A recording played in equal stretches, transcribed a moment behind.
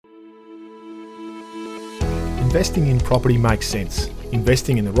investing in property makes sense,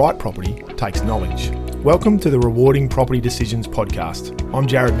 investing in the right property takes knowledge. Welcome to the Rewarding Property Decisions podcast. I'm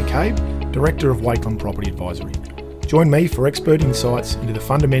Jared McCabe, Director of Wakeland Property Advisory. Join me for expert insights into the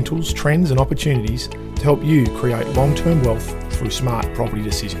fundamentals, trends and opportunities to help you create long-term wealth through smart property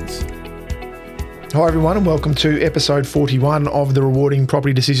decisions. Hi everyone and welcome to episode 41 of the Rewarding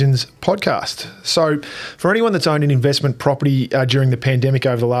Property Decisions podcast. So for anyone that's owned an investment property during the pandemic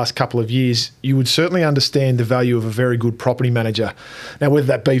over the last couple of years, you would certainly understand the value of a very good property manager. Now whether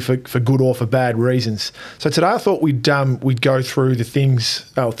that be for good or for bad reasons. So today I thought we'd go through the things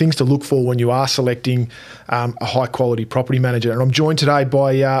to look for when you are selecting a high quality property manager. And I'm joined today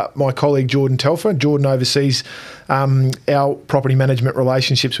by my colleague Jordan Telfer. Jordan oversees our property management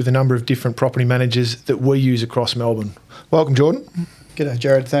relationships with a number of different property managers that we use across Melbourne. Welcome, Jordan. G'day,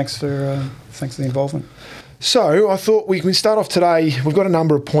 Jared. Thanks for the involvement. So I thought we can start off today. We've got a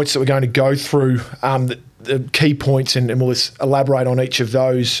number of points that we're going to go through, the key points, and we'll elaborate on each of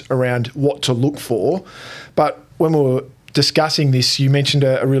those around what to look for. But when we were discussing this, you mentioned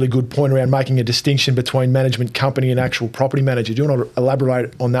a really good point around making a distinction between management company and actual property manager. Do you want to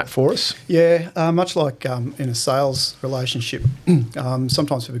elaborate on that for us? Yeah, much like in a sales relationship,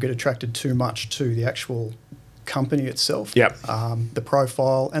 sometimes people get attracted too much to the actual company itself, the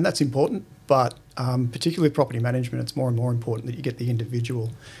profile, and that's important, but particularly property management, it's more and more important that you get the individual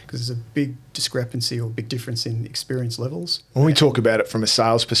because there's a big discrepancy or big difference in experience levels. When we talk about it from a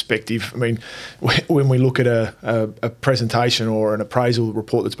sales perspective, I mean, when we look at a presentation or an appraisal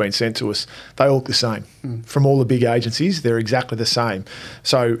report that's been sent to us, they all look the same. From all the big agencies, they're exactly the same.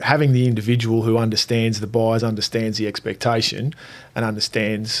 So having the individual who understands the buyers, understands the expectation and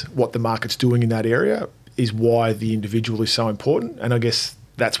understands what the market's doing in that area is why the individual is so important. And I guess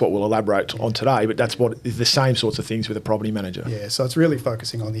that's what we'll elaborate on today, but that's what is the same sorts of things with a property manager. Yeah, so it's really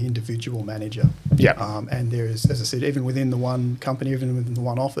focusing on the individual manager. Yeah. And there is, as I said, even within the one company, even within the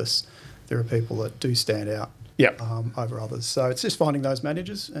one office, there are people that do stand out over others. So it's just finding those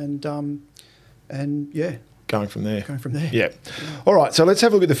managers and Going from there. Yeah. All right. So let's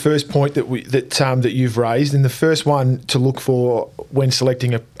have a look at the first point that you've raised. And the first one to look for when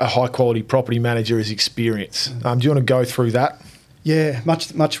selecting a high quality property manager is experience. Do you want to go through that? Yeah,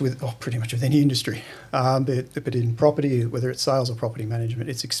 pretty much with any industry, but in property, whether it's sales or property management,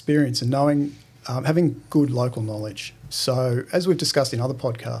 it's experience and knowing, having good local knowledge. So as we've discussed in other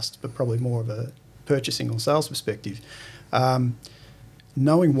podcasts, but probably more of a purchasing or sales perspective,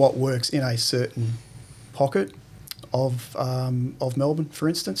 knowing what works in a certain pocket of Melbourne, for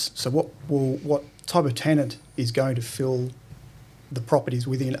instance. So what type of tenant is going to fill the properties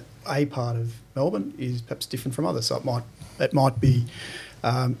within a part of Melbourne is perhaps different from others. So it might be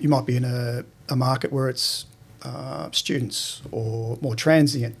you might be in a market where it's students or more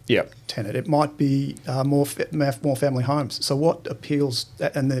transient tenant. It might be more family homes. So what appeals,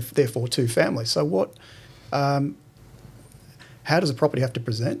 and therefore to families. So how does a property have to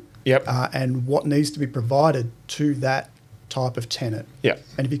present? And what needs to be provided to that type of tenant?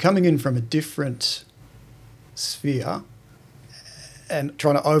 And if you're coming in from a different sphere and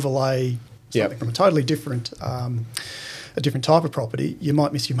trying to overlay something from a totally different a different type of property, you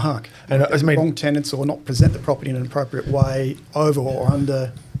might miss your mark. And wrong tenants or not present the property in an appropriate way over or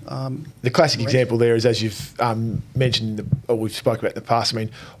under. The classic example there is, as you've mentioned, or we've spoken about in the past, I mean,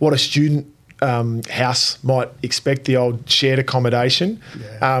 what a student house might expect, the old shared accommodation,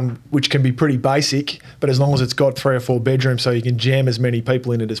 which can be pretty basic, but as long as it's got 3 or 4 bedrooms so you can jam as many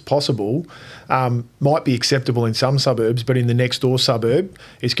people in it as possible, might be acceptable in some suburbs, but in the next door suburb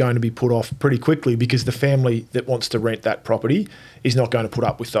it's going to be put off pretty quickly because the family that wants to rent that property is not going to put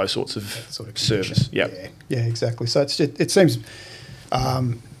up with those sorts of service. Yeah, exactly. So it seems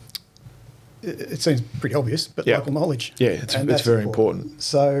pretty obvious, but local knowledge. Yeah, it's very important.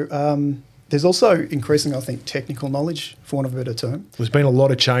 So there's also increasing, I think, technical knowledge, for want of a better term. There's been a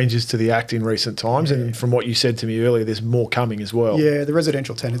lot of changes to the Act in recent times, and from what you said to me earlier, there's more coming as well. Yeah, the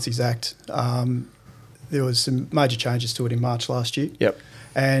Residential Tenancies Act, there was some major changes to it in March last year.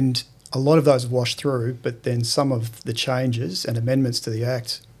 And a lot of those washed through, but then some of the changes and amendments to the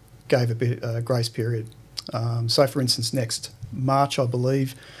Act gave a bit grace period. So, for instance, next March, I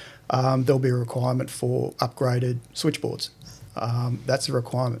believe, there'll be a requirement for upgraded switchboards. That's a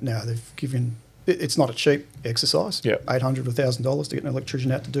requirement now. They've given it's not a cheap exercise. $800 to $1,000 to get an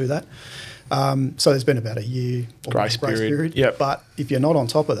electrician out to do that. So there's been about a year grace period. But if you're not on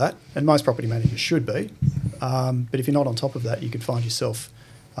top of that, and most property managers should be, but if you're not on top of that, you could find yourself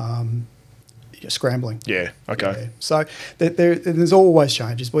scrambling. Yeah, okay. Yeah. So there's always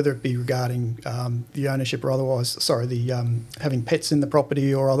changes, whether it be regarding the ownership or otherwise. Having pets in the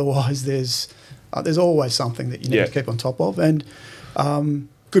property or otherwise. There's always something that you need to keep on top of, and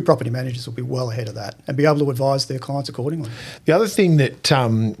good property managers will be well ahead of that and be able to advise their clients accordingly. The other thing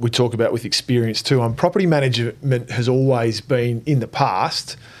that we talk about with experience too, property management has always been, in the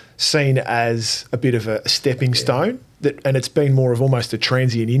past, seen as a bit of a stepping stone. And it's been more of almost a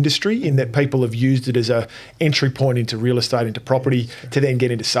transient industry in that people have used it as a entry point into real estate, into property, to then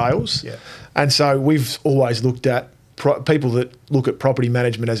get into sales. Yeah. And so we've always looked at people that look at property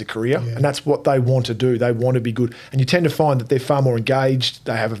management as a career, and that's what they want to do. They want to be good. And you tend to find that they're far more engaged,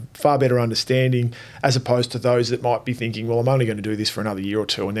 they have a far better understanding, as opposed to those that might be thinking, well, I'm only going to do this for another year or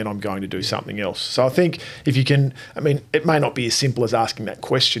two and then I'm going to do something else. So I think if you can, it may not be as simple as asking that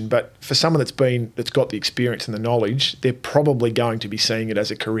question, but for someone that's got the experience and the knowledge, they're probably going to be seeing it as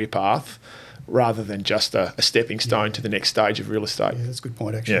a career path rather than just a stepping stone to the next stage of real estate. Yeah, that's a good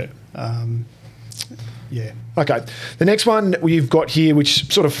point, actually. Yeah. Okay. The next one you've got here,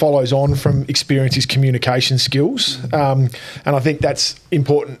 which sort of follows on from experience, is communication skills. And I think that's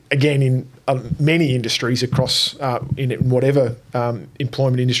important, again, in many industries across, in whatever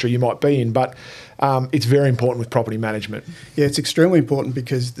employment industry you might be in. But it's very important with property management. Yeah, it's extremely important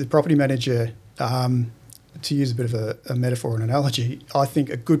because the property manager, to use a bit of a metaphor and analogy, I think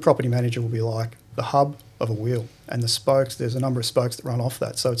a good property manager will be like the hub of a wheel, and the spokes, there's a number of spokes that run off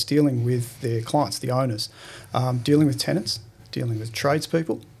that. So it's dealing with their clients, the owners, dealing with tenants, dealing with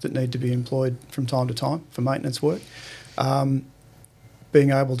tradespeople that need to be employed from time to time for maintenance work,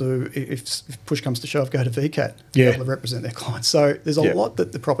 being able to, if push comes to shove, go to VCAT, be able to represent their clients. So there's a lot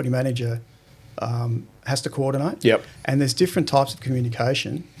that the property manager has to coordinate, and there's different types of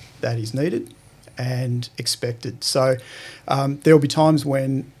communication that is needed and expected. So there will be times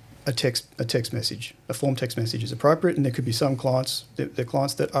when a text message, a form text message is appropriate, and there could be some clients, the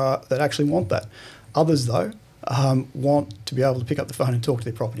clients that actually want that. Others, though, want to be able to pick up the phone and talk to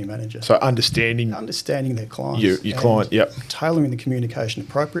their property manager. So understanding their clients. Your client, tailoring the communication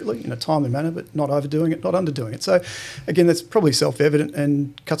appropriately in a timely manner, but not overdoing it, not underdoing it. So, again, that's probably self-evident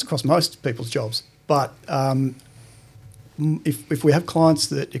and cuts across most people's jobs. But if we have clients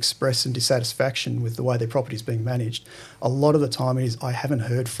that express some dissatisfaction with the way their property is being managed, a lot of the time it is, I haven't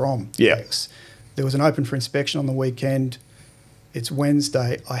heard from X. There was an open for inspection on the weekend. It's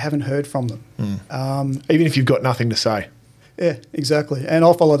Wednesday. I haven't heard from them. Even if you've got nothing to say. Yeah, exactly. And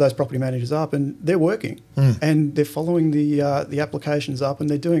I'll follow those property managers up, and they're working, and they're following the applications up, and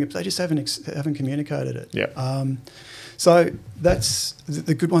they're doing it. But they just haven't communicated it. Yeah. So that's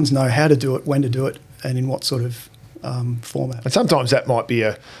the good ones know how to do it, when to do it, and in what sort of format. And sometimes that might be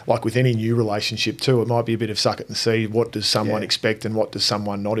like with any new relationship too, it might be a bit of suck it and see. What does someone expect and what does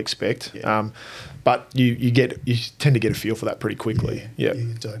someone not expect? Yeah. But you tend to get a feel for that pretty quickly. Yeah,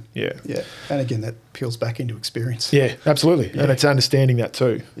 you do. Yeah. And again, that peels back into experience. Yeah, absolutely. Yeah. And it's understanding that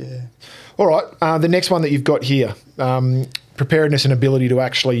too. Yeah. All right. The next one that you've got here, preparedness and ability to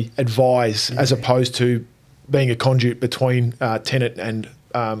actually advise as opposed to being a conduit between tenant and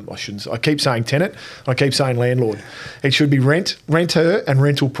I keep saying tenant, I keep saying landlord. It should be renter and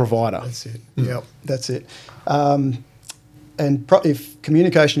rental provider. That's it. Yep, that's it. If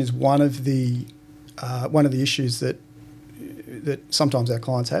communication is one of the issues that sometimes our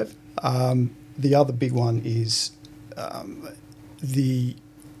clients have, the other big one is the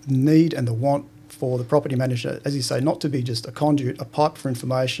need and the want for the property manager, as you say, not to be just a conduit, a pipe for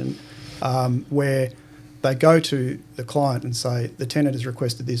information, where they go to the client and say, the tenant has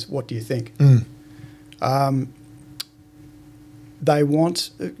requested this, what do you think?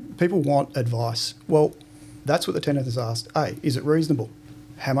 People want advice. Well, that's what the tenant has asked. A, is it reasonable?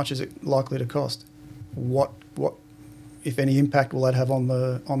 How much is it likely to cost? What if any impact will that have on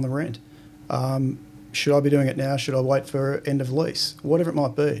the rent? Should I be doing it now? Should I wait for end of lease? Whatever it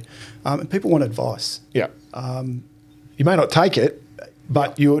might be. And people want advice. Yeah. You may not take it,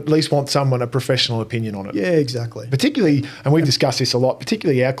 but you at least want a professional opinion on it. Yeah, exactly. Particularly, and we've discussed this a lot,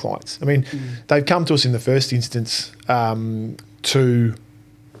 particularly our clients. I mean, they've come to us in the first instance to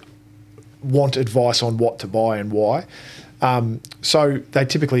want advice on what to buy and why. So they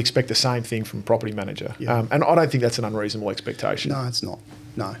typically expect the same thing from a property manager. Yeah. And I don't think that's an unreasonable expectation. No, it's not.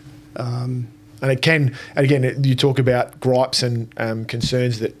 No. And it can, and again, you talk about gripes and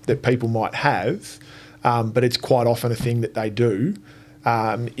concerns that people might have, but it's quite often a thing that they do.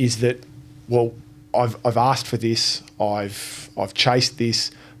 Is that, well, I've asked for this, I've chased this,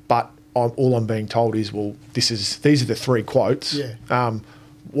 but all I'm being told is, well, these are the three quotes. Yeah.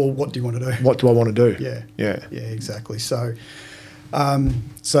 Well, what do you want to do? What do I want to do? Yeah, exactly. So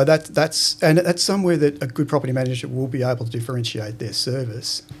So that's somewhere that a good property manager will be able to differentiate their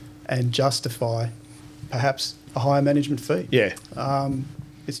service and justify perhaps a higher management fee. Yeah.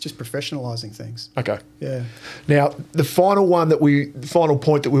 It's just professionalising things. Okay. Yeah. Now, the final point that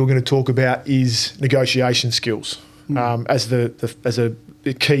we were going to talk about is negotiation skills as a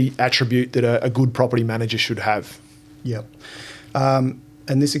key attribute that a good property manager should have. Yep.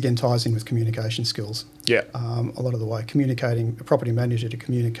 And this again ties in with communication skills. Yeah. A lot of the way, communicating a property manager to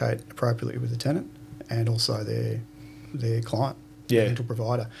communicate appropriately with the tenant and also their client, yeah, rental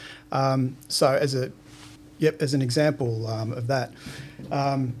provider. So as an example of that,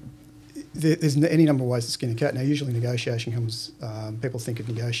 there's any number of ways to skin a cat. Now, usually negotiation comes. People think of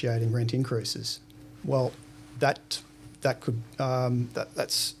negotiating rent increases. Well, that's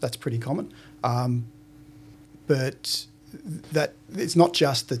pretty common, but that it's not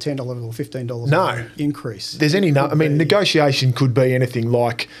just the $10 or $15 increase. There's negotiation could be anything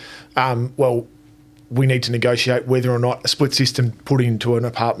like, we need to negotiate whether or not a split system put into an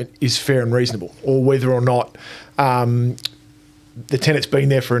apartment is fair and reasonable, or whether or not the tenant's been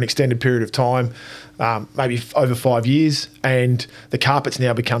there for an extended period of time, maybe over 5 years, and the carpet's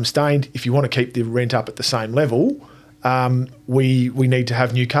now become stained. If you want to keep the rent up at the same level, we need to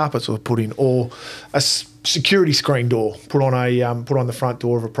have new carpets put in, or a security screen door put on the front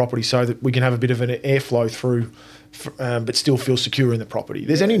door of a property so that we can have a bit of an airflow through, but still feel secure in the property.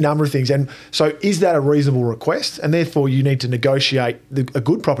 There's any number of things, and so is that a reasonable request? And therefore, you need to negotiate. A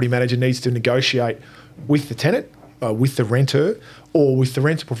good property manager needs to negotiate with the tenant, with the renter, or with the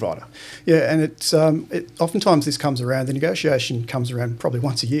rental provider. Yeah, and it's oftentimes this comes around. The negotiation comes around probably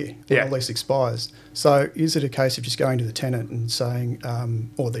once a year when the lease expires. So is it a case of just going to the tenant and saying,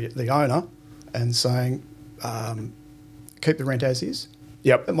 or the owner, and saying, keep the rent as is?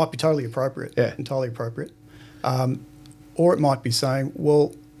 Yep. It might be totally appropriate. Yeah. Entirely appropriate. Or it might be saying,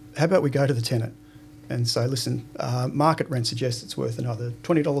 well, how about we go to the tenant and say, listen, market rent suggests it's worth another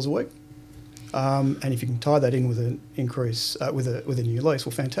 $20 a week. And if you can tie that in with an increase, with a new lease,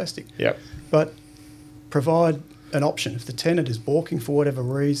 well, fantastic. Yep. But provide an option. If the tenant is balking for whatever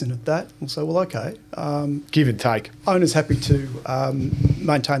reason at that, we'll say, well, okay. Give and take. Owner's happy to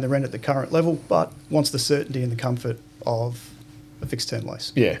maintain the rent at the current level, but wants the certainty and the comfort of a fixed term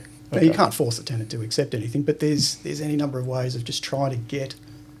lease. Yeah. Now, you can't force the tenant to accept anything, but there's any number of ways of just trying to get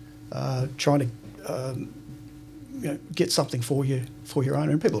something for your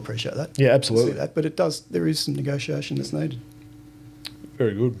owner, and people appreciate that. Yeah, absolutely. See that, but there is some negotiation that's needed.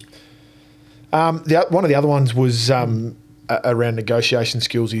 Very good. One of the other ones was around negotiation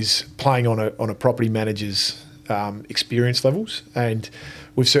skills is playing on a property manager's experience levels, and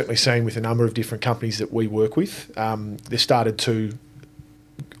we've certainly seen with a number of different companies that we work with, they've started to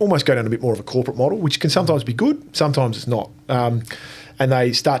almost go down a bit more of a corporate model, which can sometimes be good, sometimes it's not. And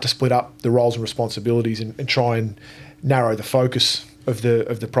they start to split up the roles and responsibilities and try and narrow the focus of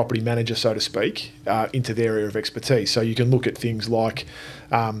the property manager, so to speak, into their area of expertise. So you can look at things like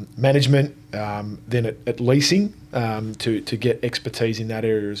management, then at leasing, to get expertise in that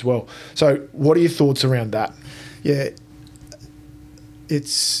area as well. So what are your thoughts around that? Yeah,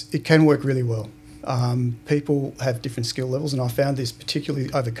 it can work really well. People have different skill levels, and I found this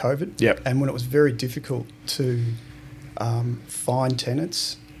particularly over COVID. Yep. And when it was very difficult to find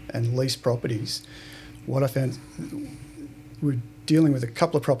tenants and lease properties, what I found, we're dealing with a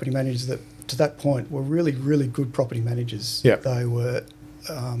couple of property managers that, to that point, were really, really good property managers. Yep. They were,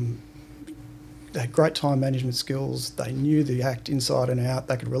 they had great time management skills. They knew the act inside and out.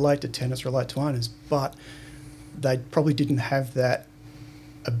 They could relate to tenants, relate to owners, but they probably didn't have that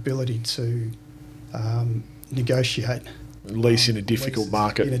ability to negotiate. Lease in a difficult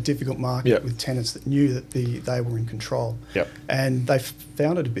market. In a difficult market. Yep. With tenants that knew that they were in control. Yep. And they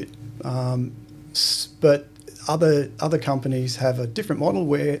found it a bit. But other companies have a different model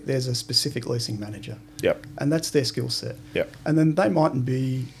where there's a specific leasing manager. Yep. And that's their skill set. Yep. And then they mightn't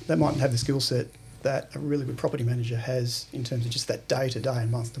have the skill set that a really good property manager has in terms of just that day-to-day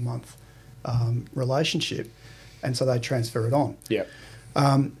and month-to-month relationship. And so they transfer it on. Yep.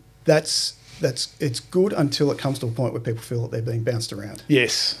 It's good until it comes to a point where people feel that they're being bounced around.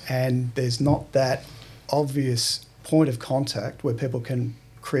 Yes. And there's not that obvious point of contact where people can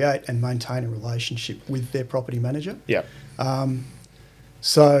create and maintain a relationship with their property manager. Yeah.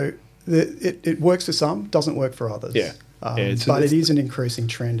 So it works for some, doesn't work for others. Yeah. But it is an increasing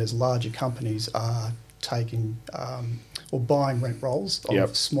trend as larger companies are taking or buying rent rolls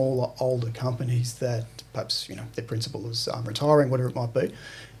of smaller, older companies that perhaps their principal is retiring, whatever it might be.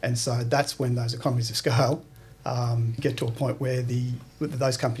 And so that's when those economies of scale get to a point where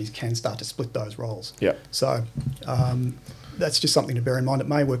those companies can start to split those roles. Yeah. So that's just something to bear in mind. It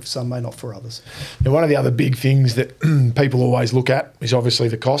may work for some, may not for others. Now, one of the other big things that people always look at is obviously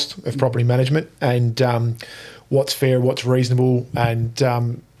the cost of property management and what's fair, what's reasonable,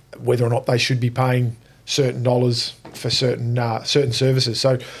 and whether or not they should be paying certain dollars for certain services.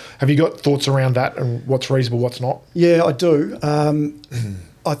 So have you got thoughts around that and what's reasonable, what's not? Yeah, I do.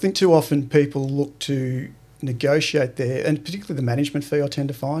 I think too often people look to negotiate there, and particularly the management fee I tend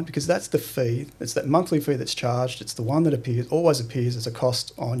to find, because that's the fee, it's that monthly fee that's charged, it's the one that always appears as a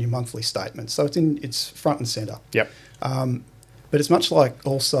cost on your monthly statement. So it's front and centre. Yep. But it's much like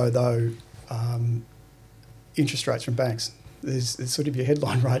also though interest rates from banks. There's sort of your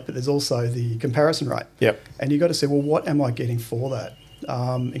headline rate, but there's also the comparison rate. Yep. And you've got to say, well, what am I getting for that?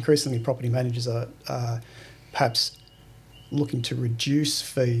 Increasingly, property managers are perhaps looking to reduce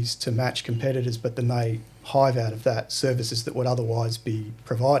fees to match competitors, but then they hive out of that services that would otherwise be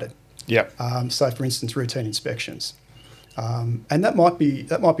provided. Yep. So, for instance, routine inspections, and that might be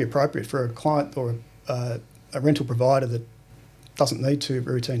appropriate for a client or a rental provider that doesn't need 2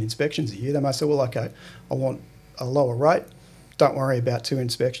 routine inspections a year. They may say, well, okay, I want a lower rate. Don't worry about 2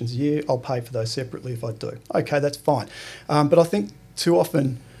 inspections a year. I'll pay for those separately if I do. Okay, that's fine. But I think too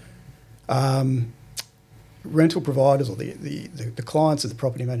often rental providers or the clients of the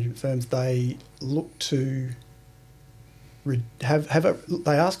property management firms, they look to they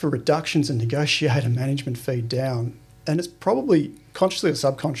ask for reductions and negotiate a management fee down. And it's probably, consciously or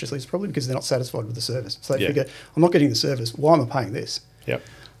subconsciously, it's probably because they're not satisfied with the service. So they figure, I'm not getting the service. Why am I paying this? Yep.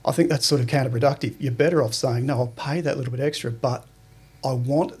 I think that's sort of counterproductive. You're better off saying, no, I'll pay that little bit extra, but I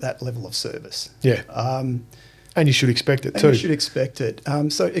want that level of service. Yeah. And you should expect it too. And you should expect it.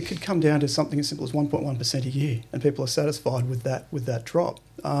 So it could come down to something as simple as 1.1% a year, and people are satisfied with that drop.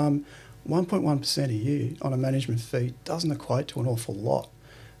 1.1% a year on a management fee doesn't equate to an awful lot.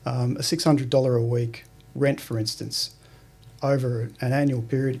 A $600 a week rent, for instance, over an annual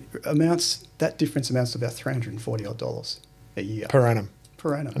period that difference amounts to about $340 a year. Per annum.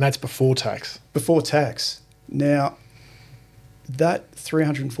 And that's before tax. Before tax. Now, that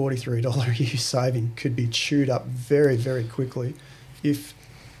 $343 a year saving could be chewed up very, very quickly if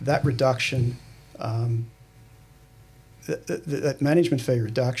that reduction, that management fee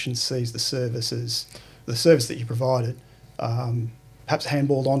reduction sees the service that you provided, perhaps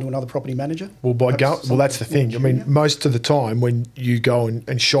handballed onto another property manager. Well, that's the thing. I mean, most of the time when you go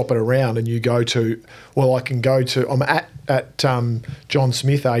and shop it around and you go to, I'm at John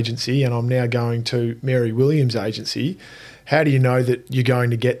Smith Agency and I'm now going to Mary Williams Agency. How do you know that you're going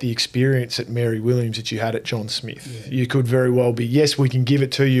to get the experience at Mary Williams that you had at John Smith? Yeah. You could very well be, yes, we can give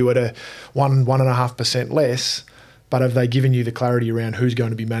it to you at a 1.5% less, but have they given you the clarity around who's going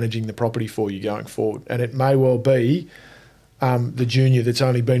to be managing the property for you going forward? And it may well be the junior that's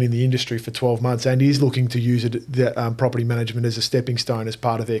only been in the industry for 12 months and is looking to use property management as a stepping stone as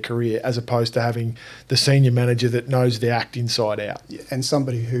part of their career, as opposed to having the senior manager that knows the act inside out. Yeah, and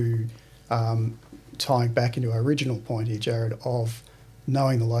somebody who, tying back into our original point here, Jared, of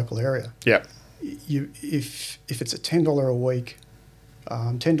knowing the local area. Yeah. If it's a $10 a week,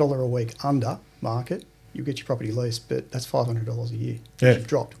 $10 a week under market, you get your property leased, but that's $500 a year. Yeah. You've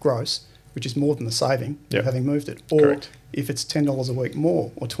dropped gross, which is more than the saving of having moved it. Or correct. If it's $10 a week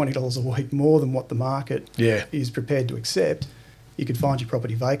more or $20 a week more than what the market is prepared to accept, you could find your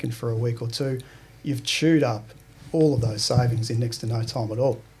property vacant for a week or two. You've chewed up all of those savings in next to no time at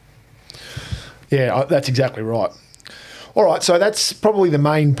all. Yeah, that's exactly right. All right, so that's probably the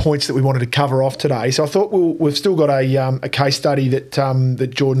main points that we wanted to cover off today. So I thought we've still got a case study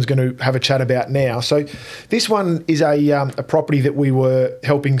that Jordan's going to have a chat about now. So this one is a property that we were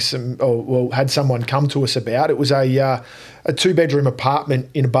helping had someone come to us about. It was a 2-bedroom apartment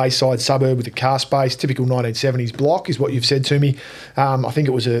in a Bayside suburb with a car space, typical 1970s block is what you've said to me. I think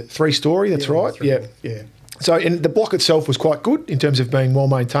it was a 3-storey, that's right? Yeah. So and the block itself was quite good in terms of being well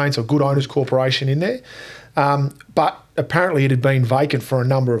maintained, so a good owners corporation in there. But apparently it had been vacant for a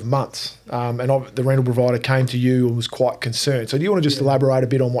number of months, and the rental provider came to you and was quite concerned. So do you want to just elaborate a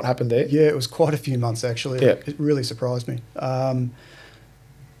bit on what happened there? Yeah, it was quite a few months actually. Yeah. It really surprised me.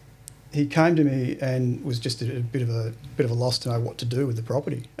 He came to me and was just a bit of a loss to know what to do with the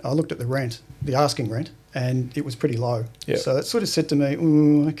property. I looked at the rent, the asking rent, and it was pretty low. Yeah. So that sort of said to me,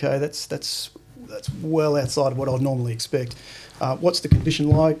 okay, that's well outside of what I'd normally expect. What's the condition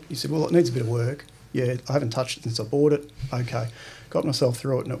like? He said, well, it needs a bit of work. Yeah, I haven't touched it since I bought it. Okay. Got myself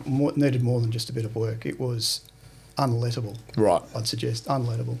through it, and it needed more than just a bit of work. It was unlettable. Right. I'd suggest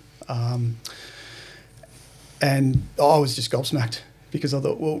unlettable. And I was just gobsmacked because I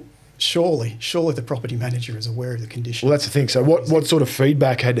thought, well, surely the property manager is aware of the condition. Well, that's the thing. So what sort of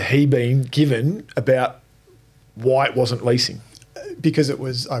feedback had he been given about why it wasn't leasing? Because it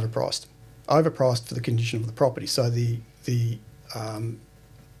was overpriced for the condition of the property. So the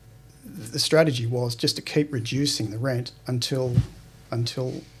strategy was just to keep reducing the rent until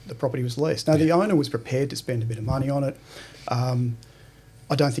the property was leased. Now, the owner was prepared to spend a bit of money on it.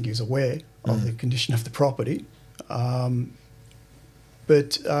 I don't think he was aware of the condition of the property. I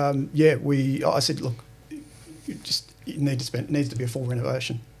said, look, it needs to be a full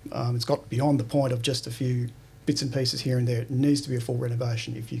renovation. It's got beyond the point of just a few bits and pieces here and there. It needs to be a full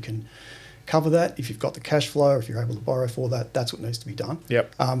renovation. If you can cover that, if you've got the cash flow, if you're able to borrow for that, that's what needs to be done.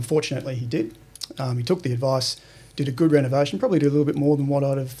 Yep. Fortunately, he did. He took the advice, did a good renovation, probably did a little bit more than what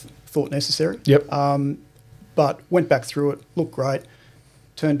I'd have thought necessary. Yep. But went back through it, looked great,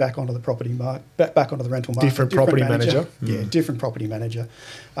 turned back onto the property market, back onto the rental market. Different property manager. Yeah, different property manager,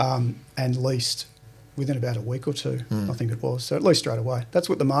 and leased within about a week or two, I think it was. So at least straight away. That's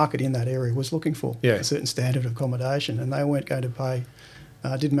what the market in that area was looking for, a certain standard of accommodation, and they weren't going to pay.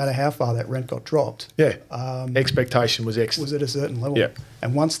 Didn't matter how far that rent got dropped. Yeah, expectation was was at a certain level. Yeah.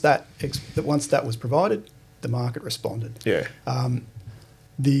 And once that was provided, the market responded. Yeah.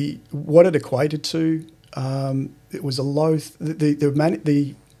 What it equated to, it was a low.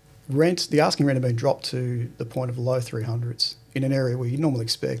 The asking rent had been dropped to the point of low 300s in an area where you normally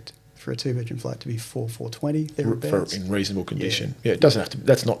expect for a 2-bedroom flat to be 420 thereabouts. In reasonable condition. Yeah, it doesn't have to.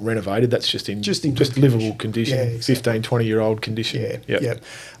 That's not renovated. That's just in livable condition. Yeah, exactly. 15, 20-year-old condition. Yeah.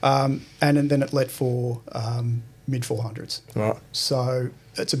 And then it let for mid 400s. Right. So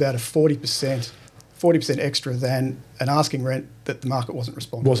it's about a 40% extra than an asking rent that the market wasn't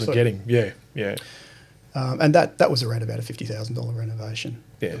responding. Getting. Yeah. And that was around about a $50,000 renovation.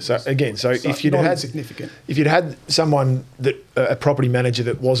 Yeah. So if you'd had significant, if you'd had someone a property manager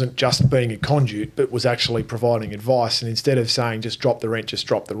that wasn't just being a conduit but was actually providing advice, and instead of saying just drop the rent,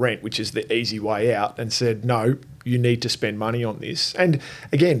 which is the easy way out, and said no, you need to spend money on this. And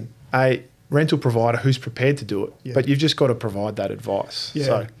again, a rental provider who's prepared to do it, but you've just got to provide that advice. Yeah.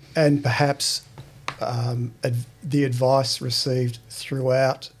 So, and perhaps the advice received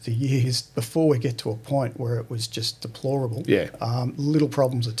throughout the years before we get to a point where it was just deplorable. Yeah. Little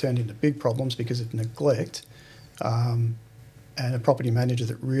problems are turned into big problems because of neglect, and a property manager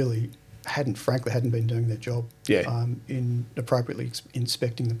that really hadn't been doing their job. Yeah. In appropriately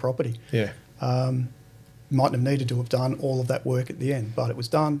inspecting the property. Yeah. Mightn't have needed to have done all of that work at the end, but it was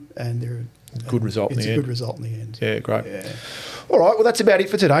done, and it's a good result in the end. Yeah, great. Yeah. All right, well, that's about it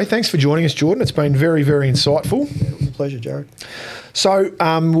for today. Thanks for joining us, Jordan. It's been very, very insightful. Yeah, it was a pleasure, Jared. So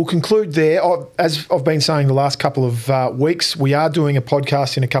we'll conclude there. As I've been saying the last couple of weeks, we are doing a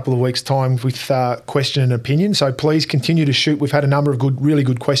podcast in a couple of weeks' time with question and opinion. So please continue to shoot. We've had a number of really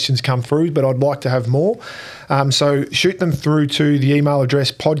good questions come through, but I'd like to have more. So shoot them through to the email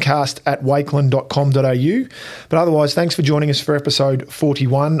address podcast@wakeland.com.au. But otherwise, thanks for joining us for episode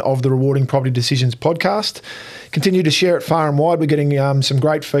 41 of the Rewarding Property Decisions podcast. Continue to share it far and wide. We're getting some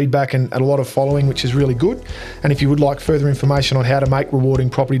great feedback and a lot of following, which is really good. And if you would like further information on how to make rewarding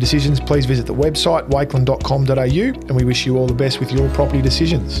property decisions, please visit the website wakeland.com.au, and we wish you all the best with your property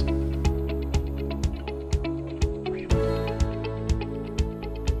decisions.